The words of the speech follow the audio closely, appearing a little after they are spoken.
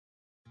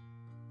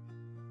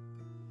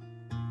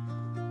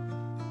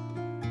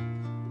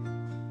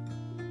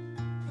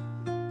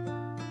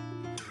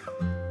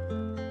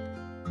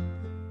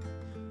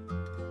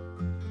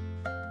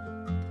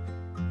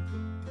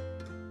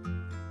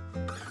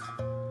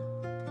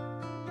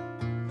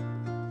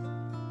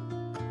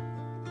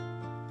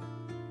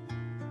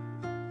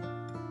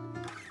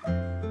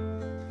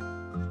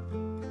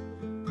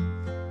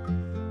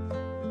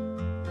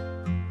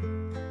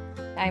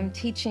I'm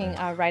teaching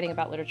writing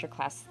about literature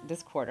class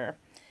this quarter,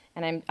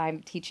 and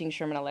I'm teaching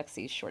Sherman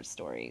Alexie's short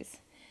stories.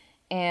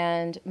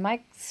 And my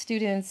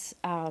students,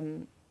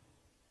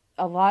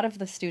 a lot of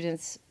the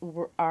students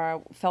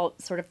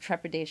felt sort of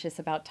trepidatious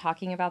about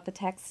talking about the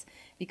text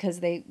because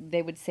they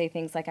would say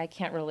things like, I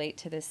can't relate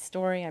to this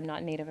story, I'm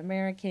not Native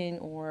American,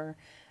 or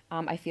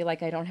I feel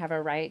like I don't have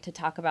a right to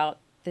talk about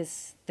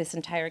this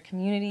entire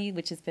community,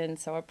 which has been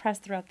so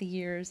oppressed throughout the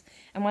years.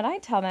 And what I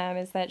tell them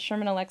is that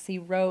Sherman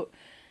Alexie wrote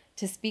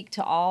to speak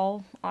to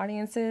all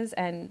audiences,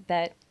 and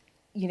that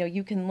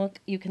you can look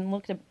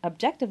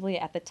objectively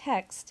at the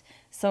text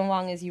so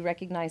long as you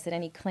recognize that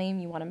any claim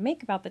you want to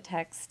make about the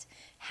text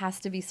has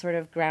to be sort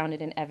of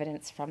grounded in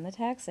evidence from the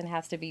text and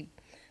has to be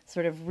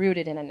sort of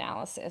rooted in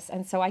analysis.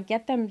 And so I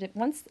get them to,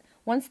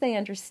 once they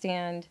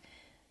understand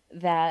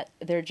that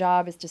their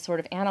job is to sort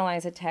of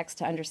analyze a text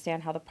to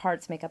understand how the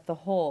parts make up the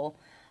whole,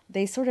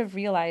 they sort of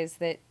realize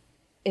that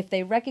if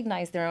they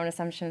recognize their own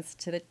assumptions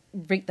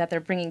that they're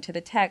bringing to the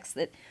text,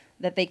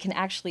 that they can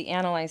actually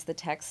analyze the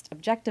text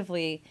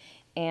objectively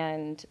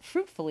and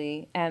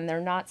fruitfully, and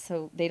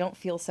they don't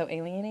feel so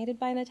alienated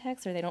by the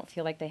text, or they don't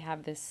feel like they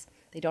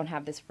don't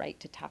have this right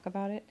to talk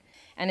about it.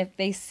 And if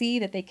they see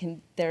that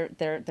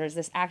there's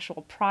this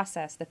actual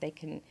process that they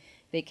can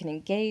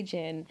engage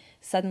in,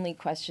 suddenly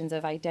questions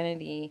of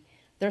identity,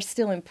 they're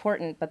still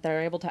important, but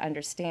they're able to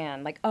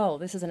understand, like, oh,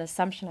 this is an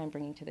assumption I'm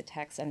bringing to the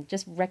text, and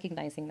just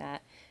recognizing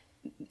that,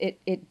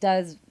 it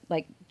does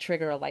like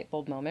trigger a light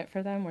bulb moment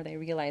for them where they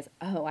realize,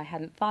 oh, I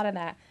hadn't thought of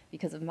that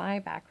because of my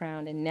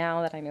background, and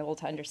now that I'm able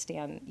to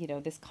understand,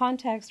 this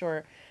context,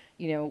 or,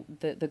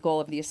 the goal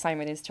of the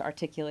assignment is to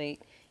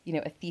articulate,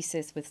 a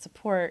thesis with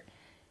support,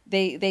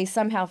 they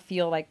somehow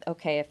feel like,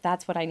 okay, if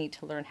that's what I need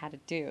to learn how to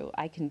do,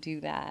 I can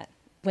do that.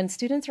 When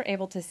students are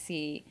able to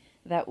see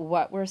that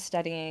what we're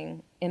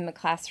studying in the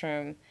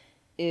classroom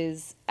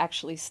is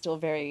actually still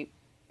very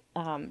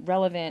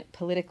relevant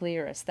politically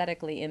or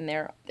aesthetically in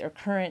their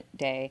current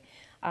day,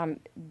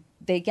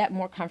 they get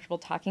more comfortable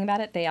talking about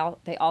it. They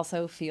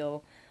also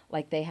feel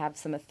like they have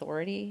some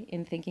authority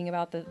in thinking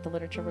about the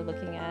literature we're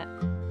looking at.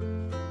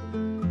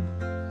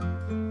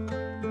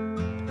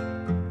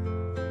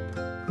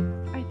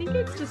 I think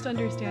it's just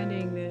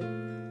understanding that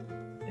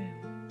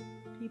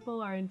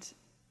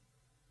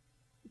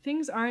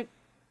things aren't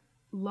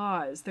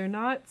laws. They're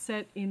not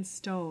set in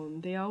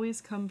stone. They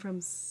always come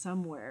from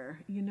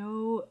somewhere.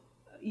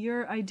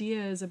 Your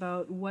ideas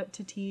about what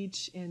to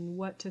teach and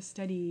what to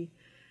study,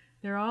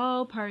 they're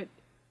all part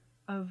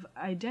of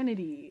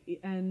identity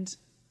and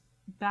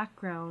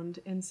background.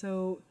 And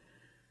so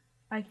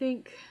I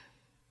think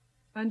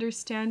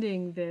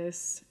understanding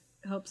this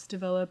helps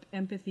develop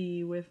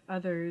empathy with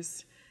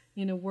others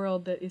in a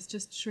world that is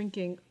just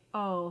shrinking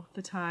all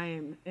the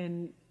time.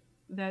 And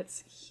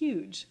that's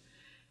huge.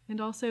 And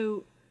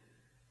also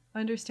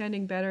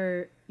understanding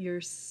better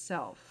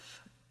yourself.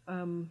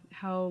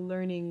 How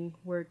learning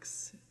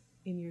works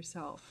in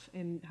yourself,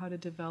 and how to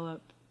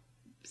develop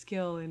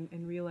skill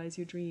and realize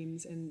your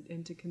dreams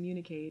and to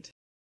communicate.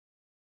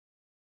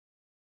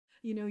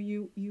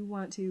 You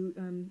want to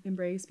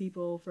embrace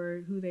people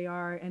for who they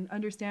are and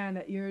understand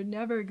that you're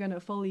never going to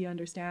fully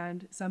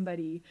understand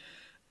somebody.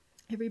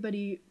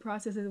 Everybody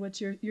processes what's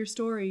your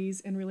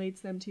stories and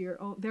relates them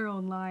to their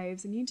own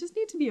lives, and you just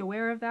need to be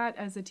aware of that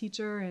as a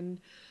teacher and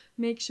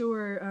make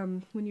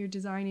sure when you're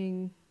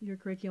designing your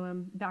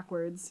curriculum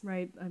backwards,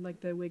 right? I like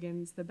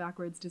the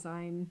backwards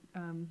design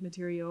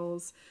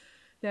materials,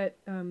 that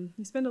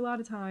you spend a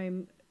lot of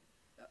time,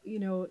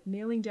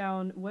 nailing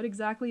down what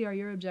exactly are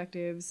your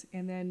objectives,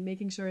 and then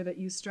making sure that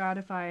you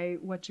stratify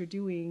what you're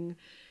doing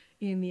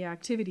in the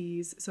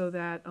activities so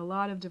that a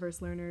lot of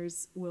diverse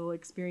learners will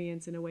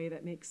experience in a way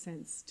that makes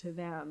sense to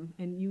them.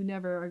 And you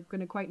never are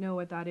going to quite know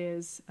what that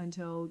is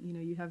until,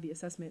 you have the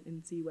assessment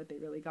and see what they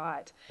really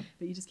got.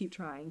 But you just keep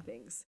trying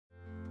things.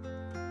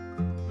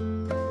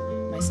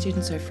 My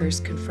students are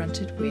first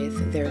confronted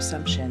with their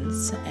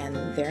assumptions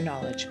and their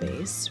knowledge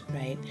base,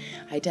 right?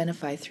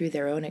 Identify through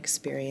their own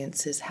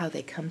experiences how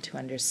they come to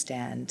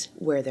understand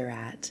where they're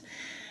at.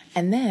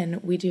 And then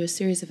we do a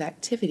series of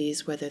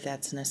activities, whether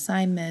that's an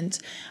assignment,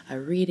 a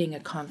reading, a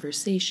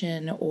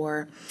conversation,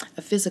 or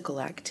a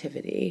physical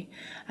activity,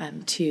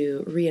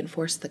 to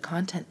reinforce the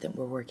content that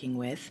we're working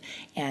with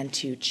and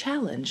to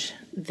challenge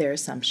their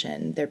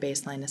assumption, their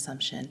baseline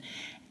assumption.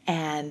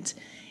 And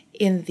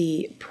in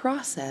the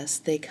process,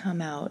 they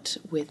come out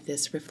with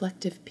this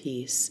reflective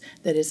piece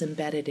that is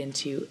embedded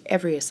into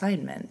every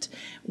assignment,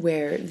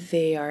 where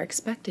they are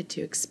expected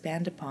to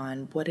expand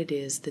upon what it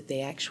is that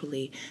they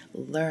actually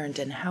learned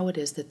and how it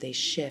is that they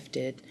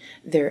shifted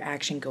their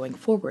action going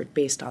forward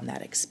based on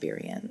that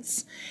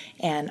experience.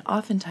 And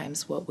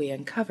oftentimes what we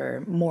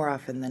uncover, more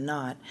often than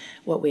not,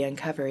 what we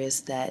uncover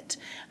is that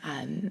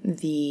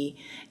the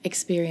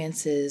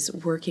experiences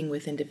working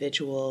with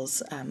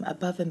individuals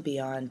above and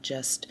beyond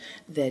just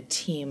the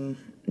team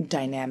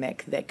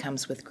dynamic that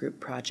comes with group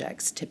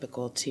projects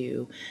typical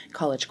to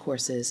college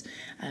courses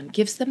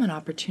gives them an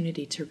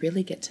opportunity to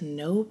really get to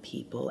know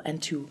people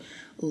and to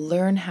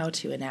learn how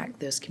to enact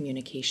those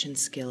communication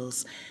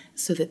skills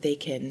so that they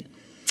can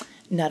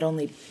not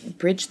only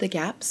bridge the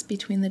gaps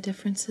between the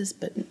differences,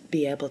 but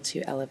be able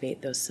to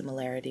elevate those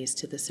similarities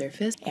to the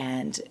surface.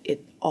 And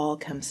it all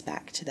comes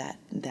back to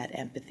that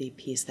empathy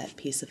piece, that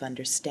piece of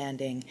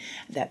understanding,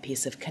 that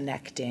piece of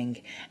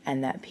connecting,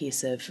 and that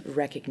piece of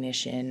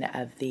recognition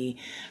of the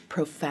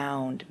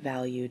profound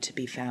value to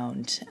be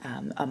found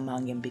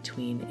among and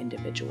between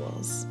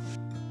individuals.